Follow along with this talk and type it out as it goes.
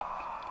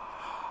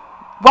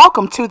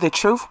Welcome to The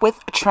Truth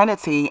with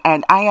Trinity,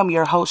 and I am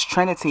your host,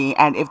 Trinity.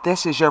 And if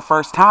this is your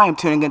first time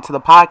tuning into the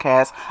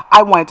podcast,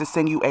 I wanted to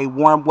send you a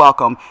warm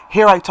welcome.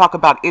 Here I talk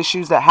about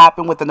issues that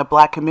happen within the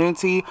black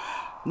community,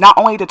 not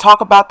only to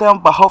talk about them,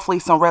 but hopefully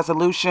some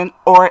resolution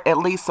or at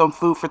least some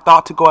food for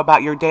thought to go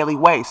about your daily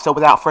way. So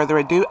without further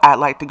ado, I'd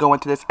like to go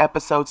into this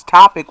episode's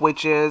topic,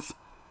 which is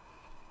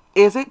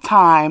it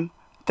time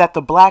that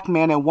the black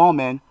man and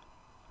woman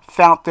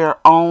found their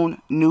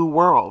own new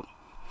world?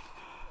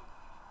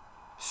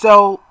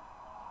 So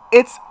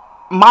it's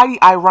mighty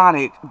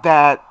ironic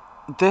that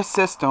this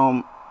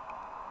system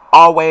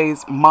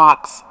always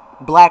mocks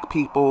black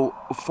people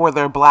for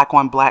their black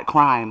on black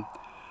crime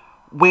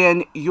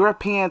when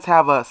Europeans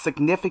have a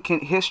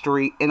significant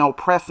history in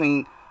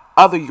oppressing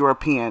other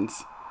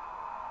Europeans,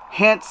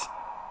 hence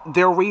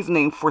their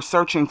reasoning for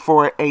searching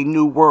for a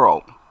new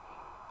world,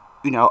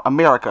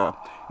 America.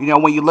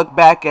 When you look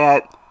back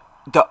at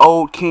the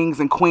old kings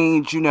and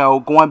queens,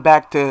 going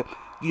back to,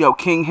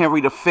 King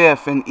Henry V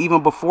and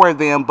even before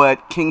them,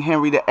 but King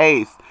Henry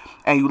VIII.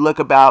 And you look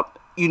about,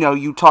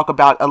 you talk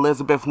about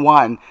Elizabeth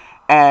I,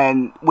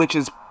 and which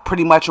is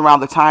pretty much around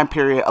the time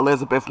period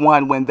Elizabeth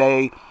I when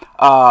they,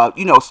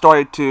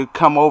 started to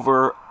come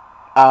over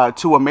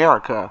to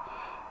America.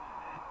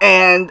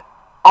 And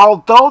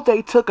although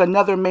they took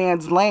another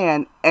man's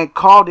land and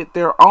called it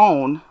their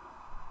own,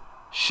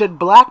 should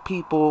black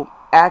people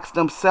ask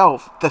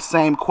themselves the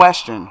same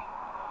question?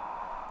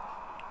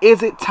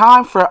 Is it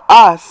time for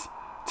us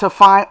to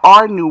find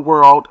our new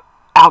world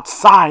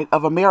outside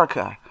of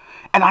America?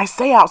 And I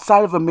say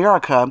outside of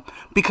America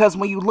because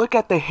when you look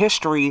at the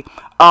history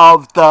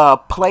of the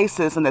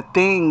places and the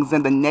things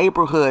and the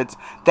neighborhoods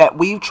that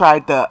we've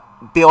tried to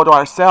build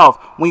ourselves,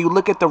 when you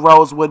look at the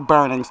Rosewood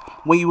burnings,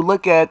 when you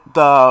look at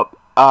the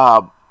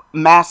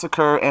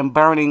massacre and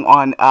burning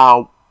on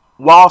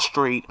Wall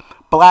Street,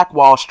 Black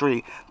Wall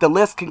Street, the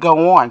list can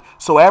go on.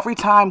 So every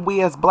time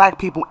we as black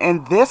people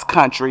in this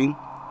country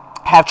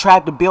have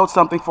tried to build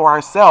something for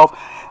ourselves,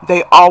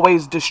 they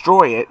always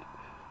destroy it.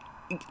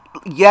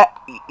 Yet,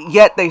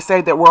 yet they say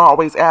that we're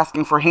always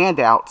asking for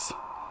handouts.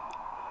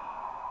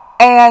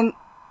 And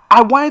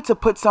I wanted to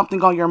put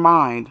something on your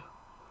mind.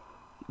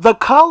 The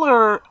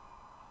color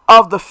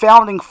of the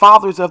founding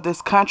fathers of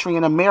this country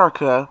in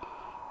America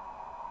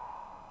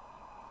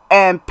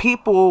and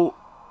people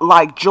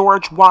like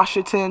George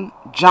Washington,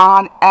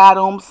 John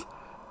Adams,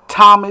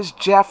 Thomas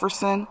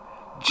Jefferson,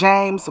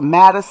 James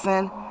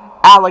Madison,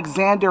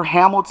 Alexander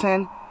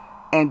Hamilton,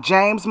 and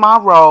James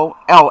Monroe.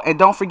 Oh, and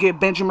don't forget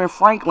Benjamin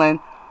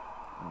Franklin.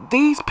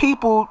 These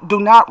people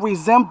do not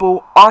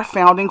resemble our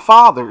founding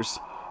fathers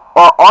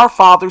or our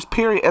fathers,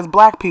 period, as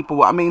black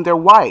people. I mean, they're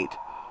white.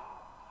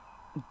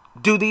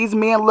 Do these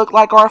men look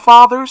like our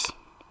fathers?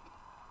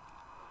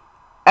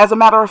 As a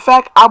matter of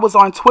fact, I was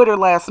on Twitter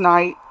last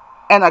night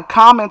and a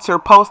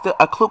commenter posted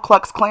a Ku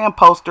Klux Klan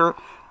poster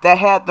that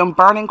had them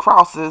burning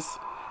crosses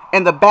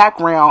in the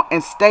background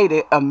and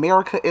stated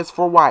America is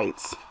for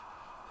whites.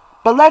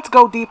 But let's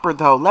go deeper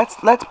though. Let's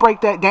break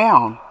that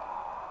down.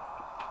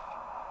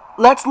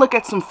 Let's look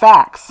at some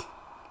facts.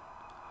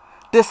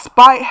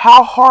 Despite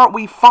how hard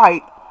we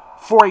fight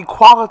for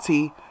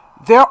equality,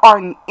 there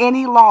aren't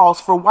any laws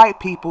for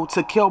white people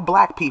to kill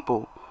black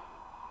people.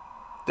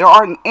 There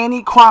aren't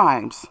any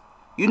crimes.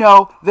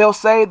 They'll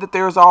say that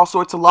there's all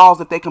sorts of laws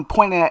that they can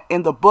point at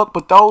in the book,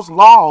 but those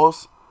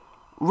laws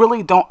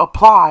really don't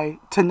apply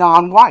to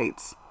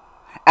non-whites.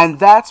 And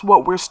that's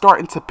what we're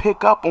starting to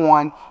pick up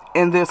on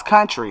in this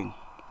country.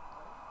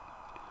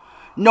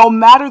 No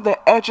matter the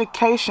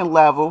education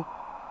level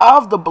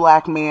of the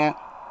black man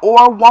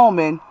or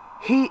woman,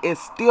 he is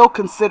still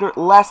considered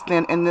less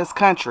than in this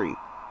country.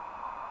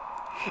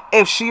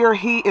 If she or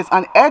he is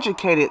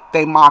uneducated,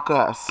 they mock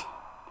us.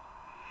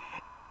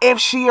 If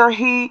she or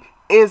he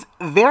is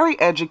very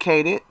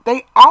educated,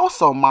 they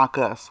also mock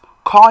us,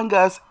 calling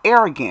us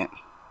arrogant,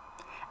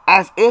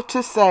 as if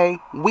to say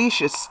we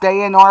should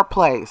stay in our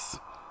place.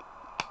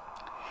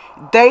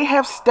 They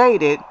have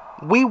stated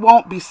we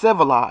won't be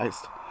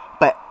civilized,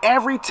 but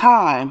every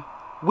time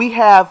we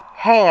have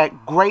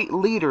had great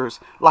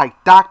leaders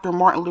like Dr.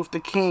 Martin Luther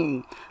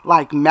King,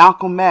 like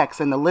Malcolm X,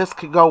 and the list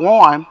could go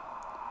on,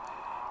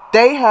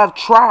 they have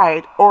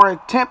tried or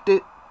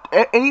attempted,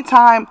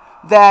 anytime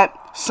that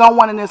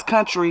someone in this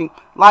country,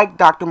 like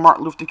Dr.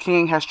 Martin Luther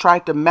King, has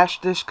tried to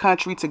mesh this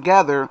country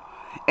together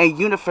and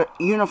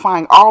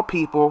unifying all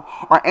people,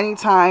 or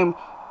anytime,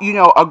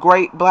 a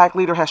great black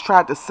leader has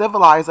tried to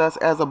civilize us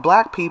as a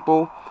black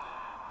people,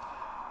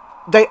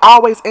 they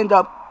always end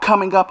up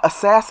coming up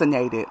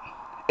assassinated.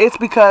 It's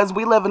because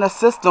we live in a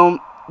system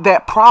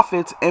that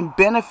profits and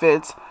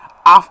benefits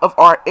off of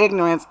our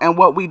ignorance and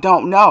what we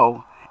don't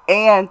know,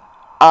 and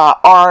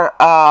our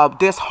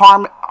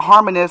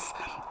disharmonious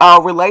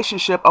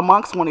relationship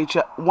amongst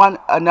one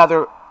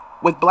another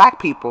with black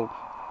people.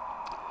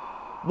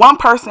 One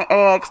person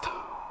asked,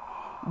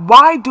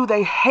 why do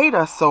they hate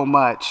us so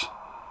much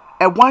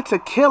and want to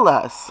kill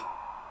us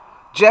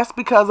just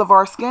because of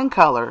our skin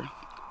color?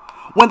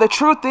 When the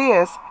truth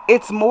is,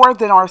 it's more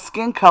than our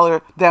skin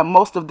color that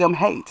most of them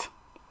hate.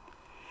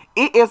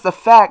 It is the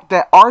fact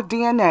that our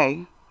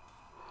DNA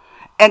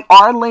and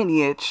our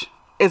lineage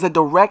is a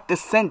direct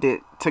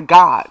descendant to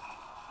God.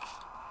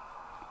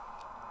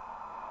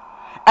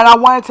 And I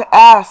wanted to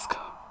ask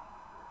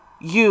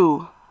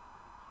you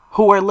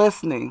who are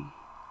listening,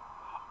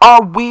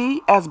 are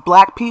we as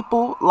black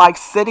people like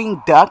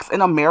sitting ducks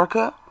in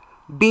America,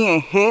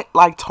 being hit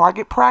like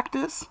target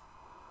practice?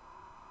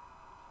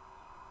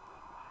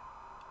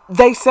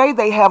 They say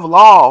they have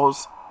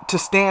laws to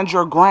stand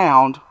your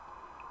ground,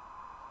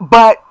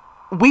 but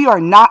we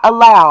are not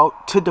allowed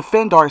to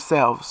defend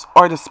ourselves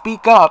or to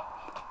speak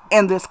up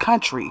in this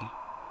country.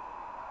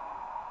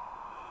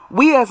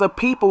 We as a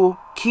people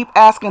keep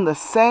asking the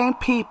same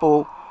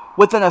people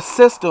within a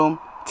system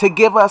to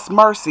give us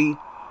mercy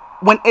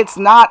when it's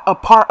not a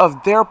part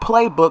of their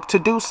playbook to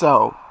do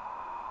so.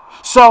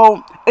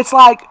 So it's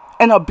like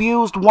an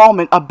abused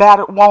woman, a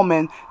battered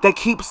woman that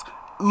keeps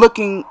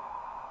looking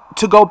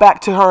to go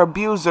back to her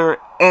abuser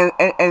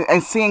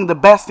and seeing the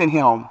best in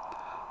him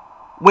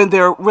when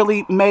there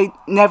really may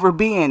never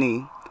be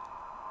any.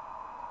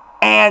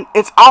 And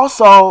it's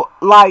also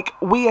like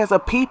we as a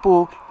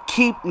people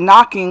keep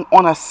knocking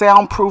on a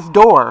soundproof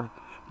door.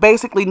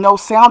 Basically, no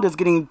sound is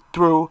getting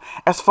through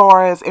as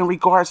far as in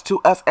regards to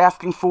us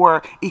asking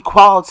for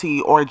equality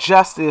or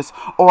justice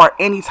or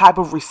any type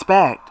of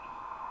respect.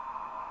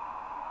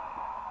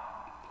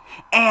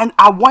 And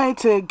I wanted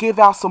to give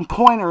out some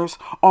pointers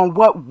on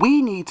what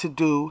we need to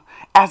do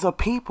as a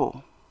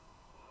people.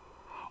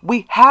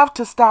 We have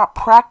to stop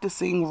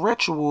practicing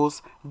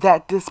rituals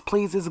that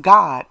displeases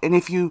God. And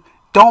if you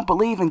don't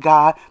believe in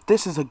God,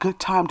 this is a good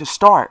time to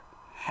start,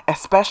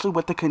 especially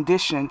with the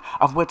condition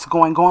of what's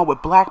going on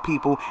with black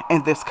people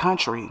in this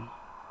country.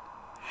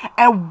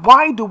 And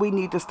why do we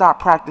need to stop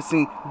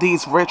practicing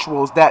these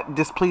rituals that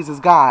displeases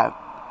God?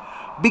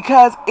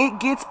 Because it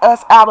gets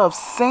us out of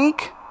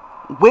sync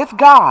with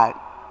God.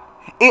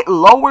 It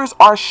lowers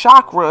our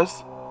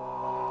chakras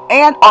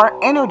and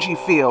our energy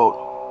field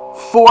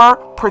for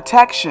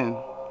protection.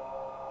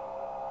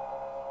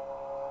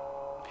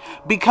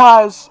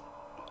 Because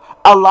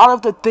a lot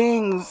of the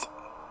things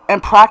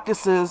and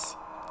practices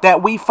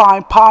that we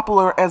find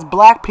popular as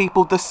black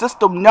people, the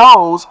system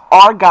knows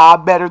our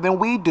God better than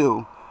we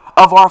do,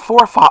 of our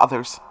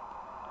forefathers.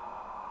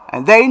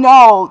 And they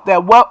know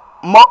that what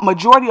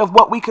majority of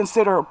what we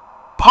consider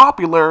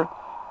popular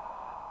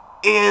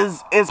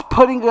is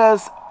putting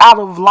us out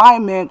of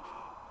alignment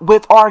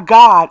with our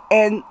God.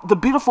 And the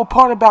beautiful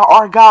part about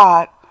our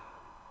God,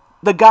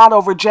 the God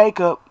over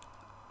Jacob,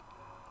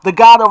 the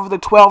God over the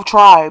 12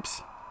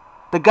 tribes,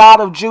 the God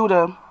of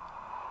Judah,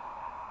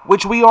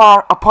 which we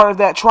are a part of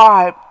that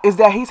tribe, is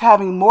that he's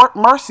having more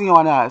mercy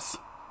on us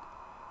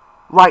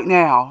right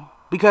now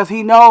because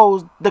he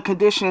knows the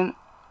condition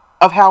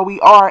of how we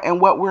are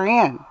and what we're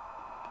in.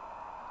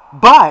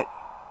 But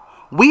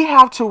we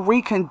have to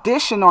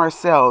recondition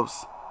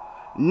ourselves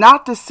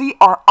not to see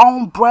our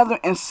own brother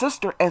and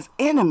sister as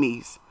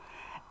enemies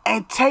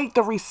and take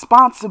the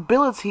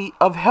responsibility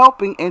of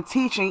helping and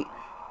teaching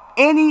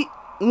any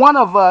one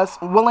of us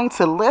willing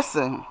to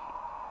listen.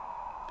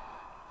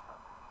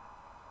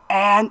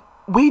 And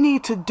we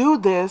need to do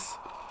this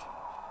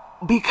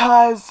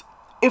because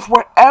if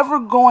we're ever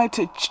going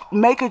to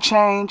make a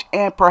change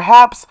and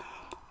perhaps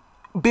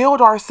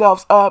build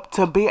ourselves up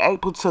to be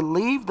able to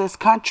leave this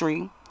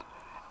country,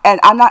 and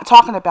I'm not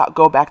talking about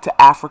go back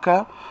to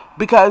Africa,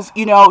 because,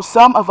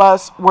 some of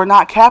us were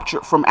not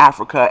captured from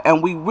Africa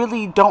and we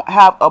really don't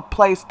have a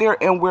place there.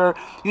 And we're,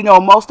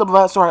 most of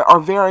us are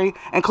very,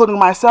 including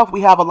myself,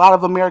 we have a lot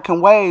of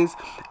American ways.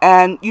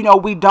 And,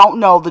 we don't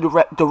know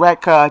the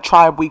direct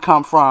tribe we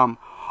come from.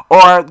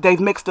 Or they've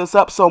mixed us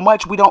up so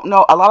much, we don't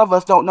know, a lot of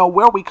us don't know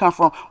where we come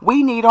from.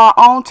 We need our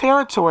own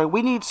territory.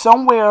 We need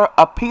somewhere,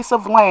 a piece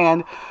of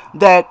land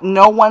that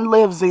no one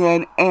lives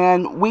in,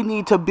 and we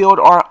need to build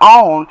our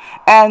own.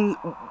 And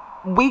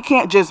we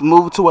can't just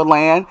move to a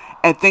land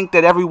and think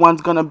that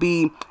everyone's going to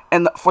be,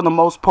 for the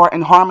most part,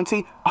 in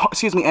harmony.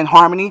 In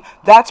harmony.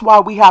 That's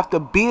why we have to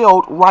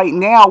build right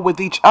now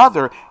with each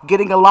other,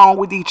 getting along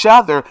with each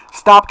other.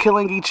 Stop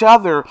killing each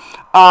other.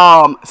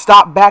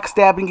 Stop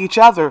backstabbing each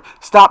other.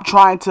 Stop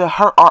trying to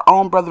hurt our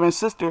own brother and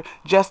sister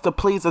just to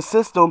please a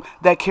system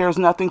that cares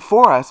nothing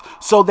for us.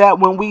 So that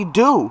when we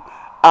do,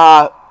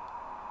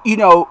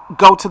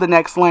 go to the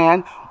next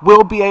land,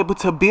 we'll be able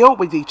to build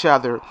with each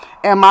other.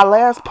 And my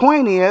last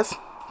point is,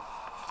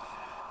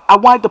 I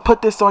wanted to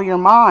put this on your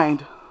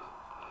mind.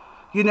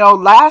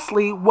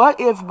 Lastly, what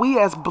if we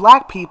as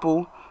black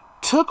people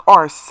took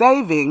our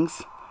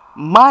savings,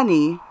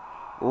 money,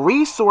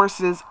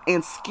 resources,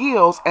 and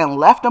skills and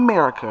left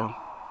America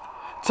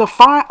to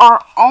find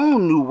our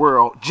own new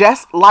world,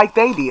 just like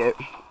they did?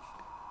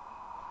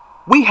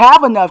 We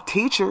have enough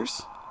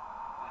teachers,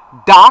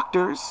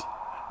 doctors,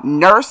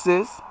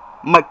 nurses,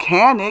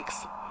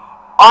 mechanics,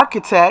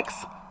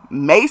 architects,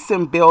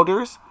 mason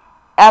builders,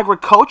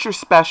 agriculture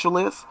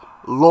specialists,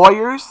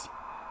 lawyers,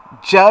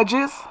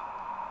 judges,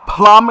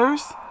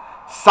 plumbers,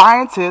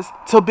 scientists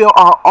to build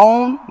our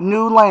own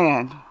new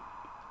land.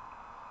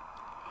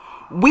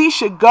 We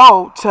should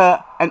go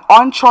to an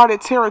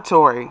uncharted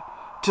territory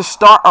to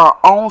start our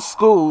own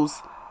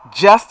schools,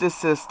 justice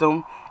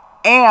system,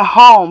 and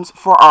homes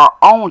for our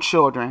own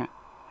children,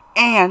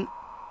 and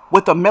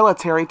with the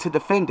military to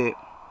defend it.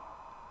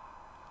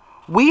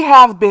 We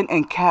have been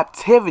in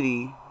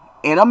captivity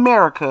in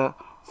America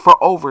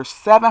for over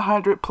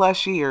 700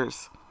 plus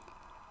years.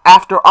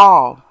 After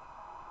all,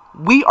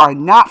 we are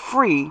not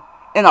free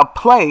in a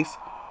place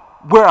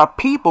where a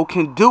people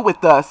can do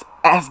with us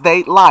as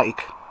they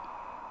like.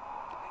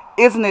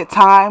 Isn't it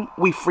time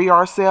we free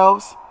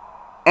ourselves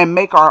and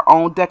make our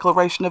own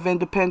Declaration of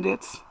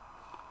Independence?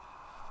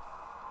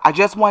 I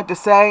just wanted to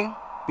say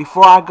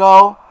before I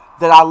go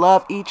that I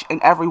love each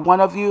and every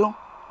one of you,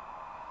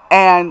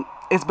 and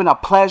it's been a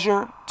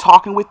pleasure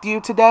talking with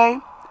you today.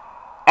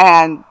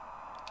 And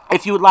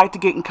if you would like to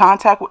get in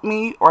contact with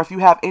me, or if you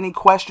have any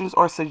questions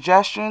or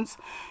suggestions,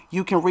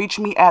 you can reach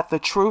me at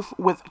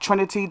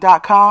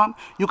thetruthwithtrinity.com.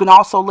 You can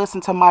also listen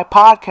to my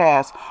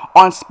podcast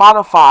on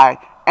Spotify,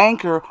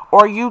 Anchor,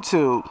 or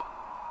YouTube.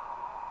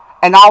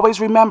 And always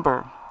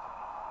remember,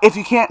 if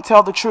you can't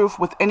tell the truth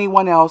with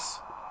anyone else,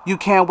 you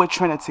can with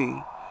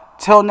Trinity.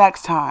 Till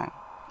next time,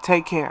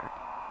 take care.